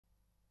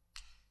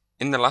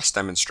In the last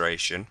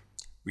demonstration,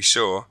 we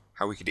saw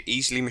how we could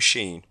easily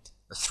machine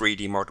a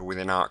 3D model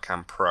within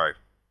ArtCAM Pro. In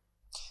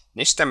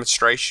this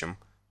demonstration,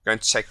 we're going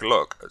to take a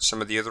look at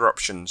some of the other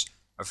options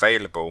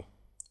available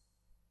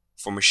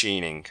for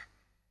machining.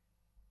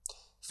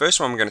 First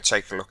one we're going to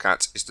take a look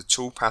at is the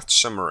toolpath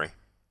summary.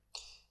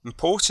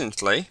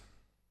 Importantly,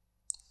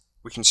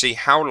 we can see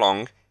how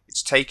long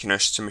it's taken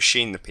us to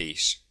machine the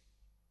piece.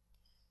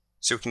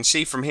 So we can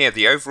see from here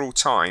the overall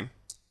time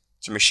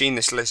to machine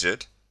this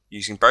lizard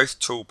using both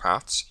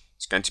toolpaths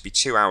is going to be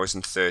 2 hours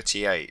and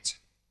 38.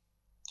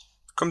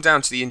 Come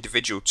down to the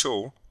individual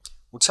tool,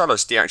 will tell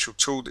us the actual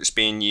tool that's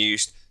being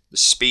used, the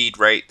speed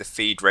rate, the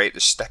feed rate, the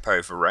step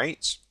over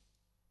rate,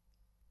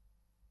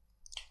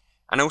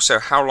 and also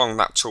how long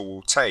that tool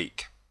will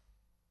take.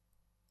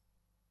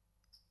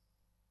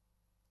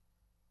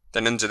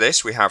 Then under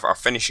this we have our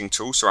finishing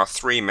tool, so our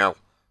 3mm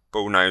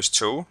bullnose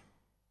tool.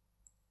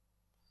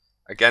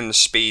 Again, the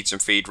speeds and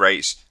feed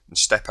rates and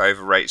step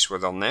over rates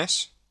were on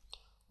this.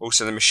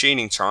 Also the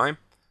machining time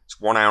is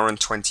 1 hour and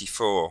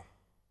 24.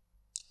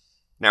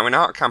 Now in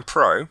ArtCAM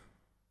Pro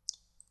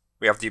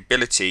we have the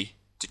ability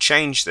to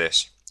change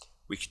this.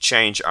 We could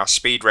change our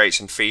speed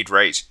rates and feed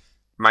rates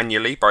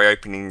manually by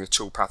opening the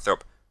toolpath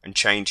up and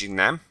changing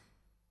them.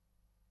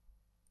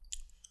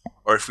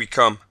 Or if we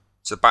come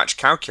to the batch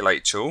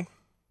calculate tool,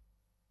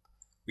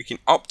 we can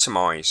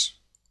optimize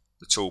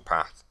the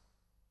toolpath.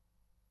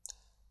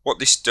 What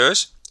this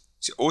does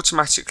is it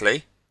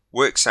automatically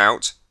works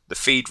out the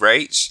feed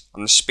rates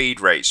and the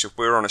speed rates. So if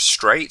we're on a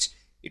straight,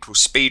 it will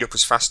speed up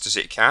as fast as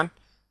it can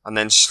and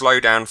then slow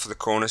down for the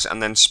corners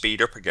and then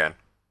speed up again.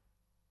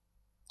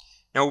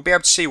 Now we'll be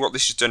able to see what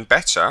this has done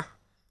better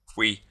if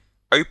we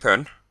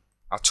open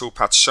our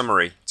toolpath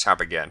summary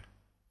tab again.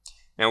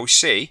 Now we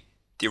see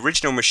the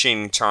original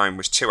machining time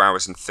was 2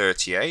 hours and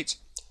 38.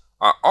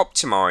 Our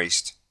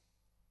optimized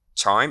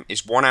time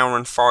is 1 hour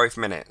and 5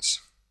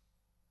 minutes.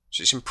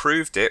 So it's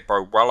improved it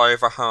by well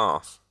over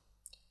half.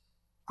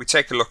 If we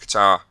take a look at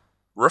our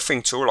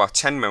roughing tool, our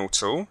 10mm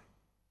tool,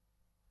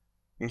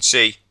 you can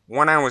see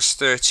 1 hour's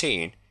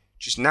 13,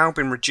 which has now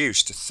been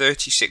reduced to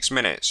 36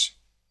 minutes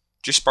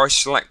just by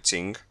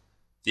selecting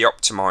the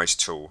optimized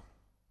tool.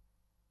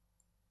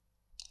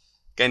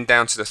 Again,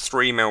 down to the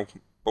 3mm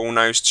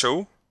bullnose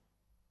tool,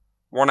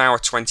 1 hour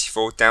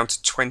 24 down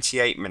to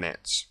 28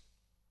 minutes.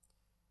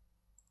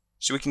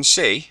 So we can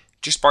see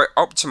just by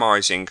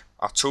optimizing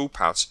our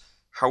toolpaths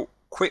how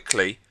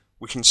quickly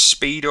we can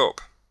speed up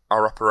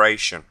our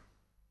operation.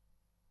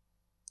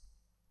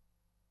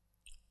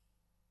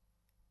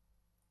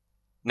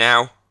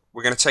 Now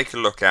we're going to take a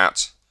look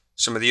at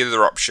some of the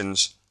other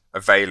options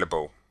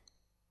available.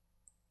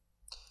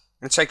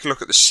 I'm going to take a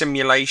look at the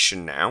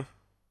simulation now.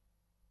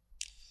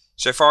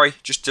 So if I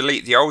just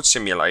delete the old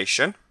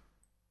simulation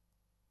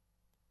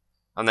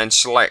and then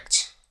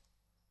select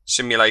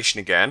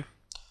simulation again,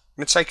 I'm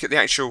going to take at the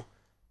actual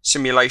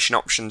simulation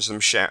options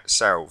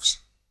themselves.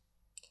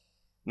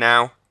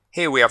 Now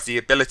here we have the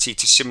ability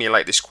to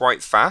simulate this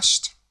quite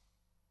fast,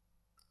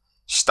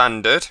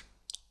 standard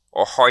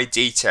or high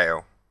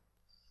detail.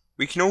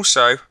 We can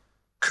also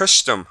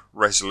custom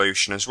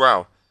resolution as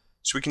well,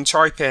 so we can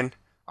type in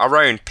our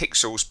own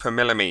pixels per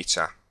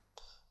millimeter.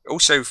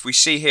 Also, if we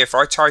see here, if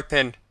I type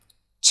in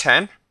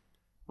 10,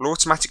 we'll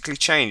automatically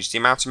change the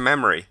amount of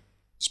memory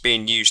that's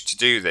being used to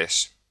do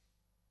this.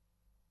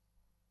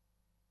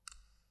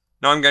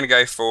 Now I'm going to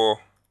go for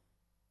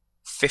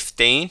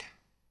 15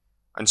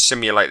 and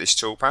simulate this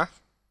toolpath.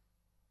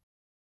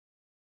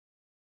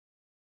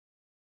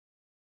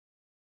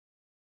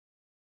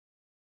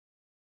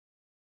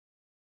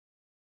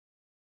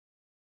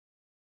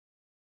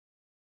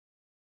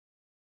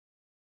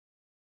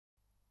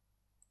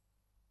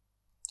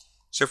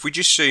 So if we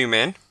just zoom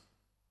in,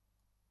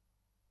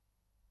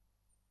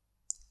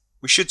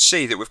 we should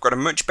see that we've got a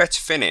much better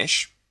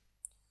finish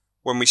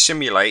when we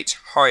simulate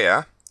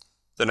higher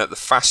than at the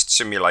fast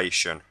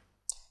simulation.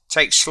 It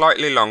takes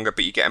slightly longer,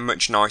 but you get a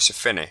much nicer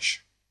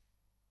finish.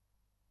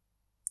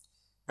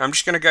 Now I'm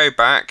just going to go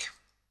back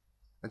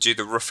and do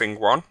the roughing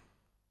one.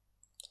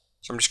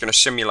 So I'm just going to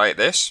simulate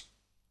this.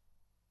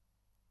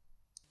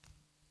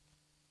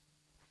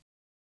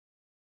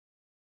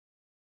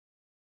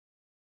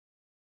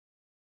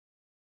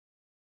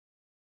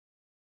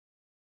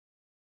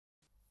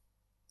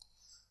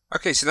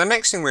 Okay, so the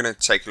next thing we're going to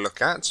take a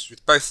look at,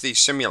 with both these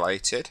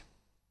simulated,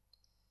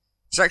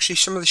 is actually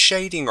some of the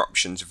shading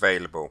options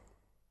available.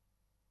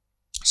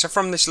 So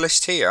from this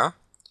list here,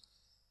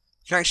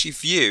 you can actually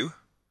view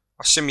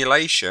our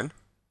simulation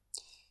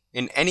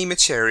in any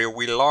material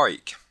we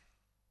like.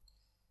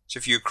 So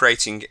if you're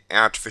creating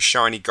out of a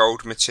shiny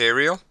gold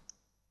material,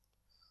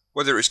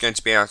 whether it's going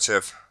to be out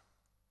of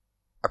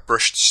a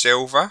brushed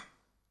silver,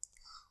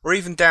 or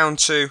even down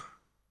to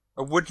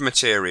a wood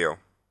material.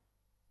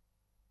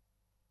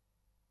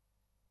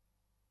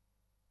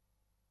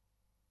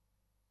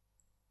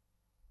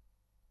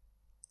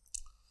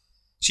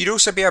 So you'd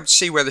also be able to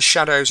see where the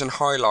shadows and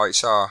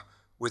highlights are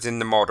within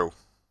the model.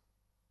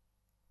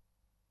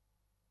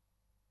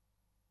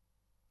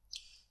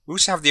 We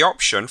also have the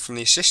option from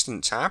the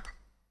Assistant tab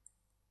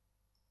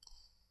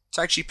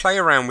to actually play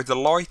around with the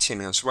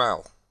lighting as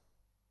well.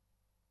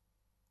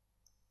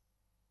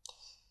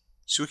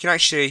 So we can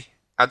actually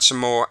add some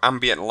more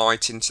ambient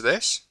light into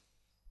this,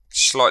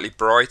 slightly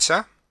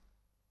brighter.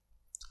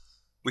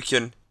 We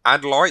can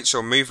add lights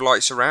or move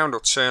lights around or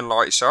turn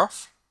lights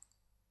off.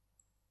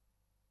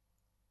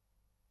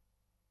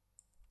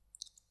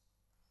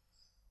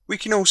 We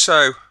can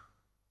also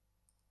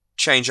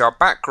change our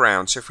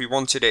background, so if we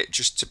wanted it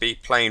just to be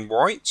plain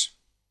white,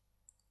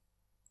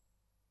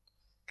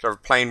 we could have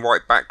a plain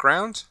white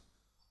background,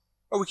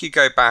 or we could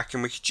go back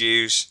and we could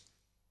use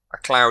a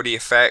cloudy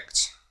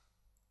effect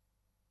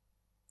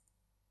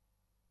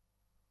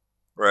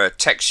or a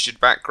textured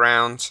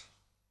background,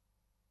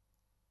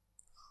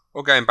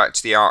 or going back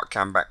to the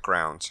ArtCAM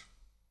background.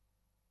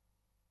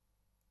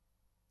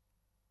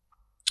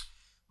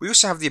 We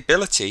also have the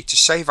ability to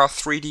save our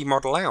 3D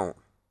model out.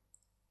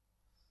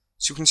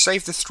 So we can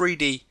save the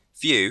 3D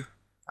view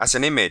as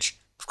an image.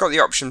 We've got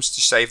the options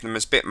to save them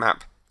as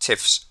bitmap,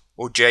 TIFFs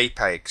or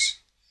JPEGs.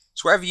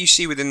 So whatever you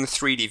see within the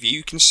 3D view,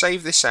 you can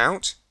save this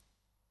out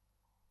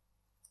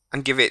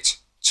and give it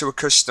to a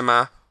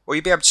customer, or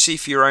you'll be able to see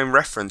for your own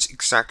reference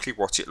exactly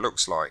what it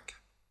looks like.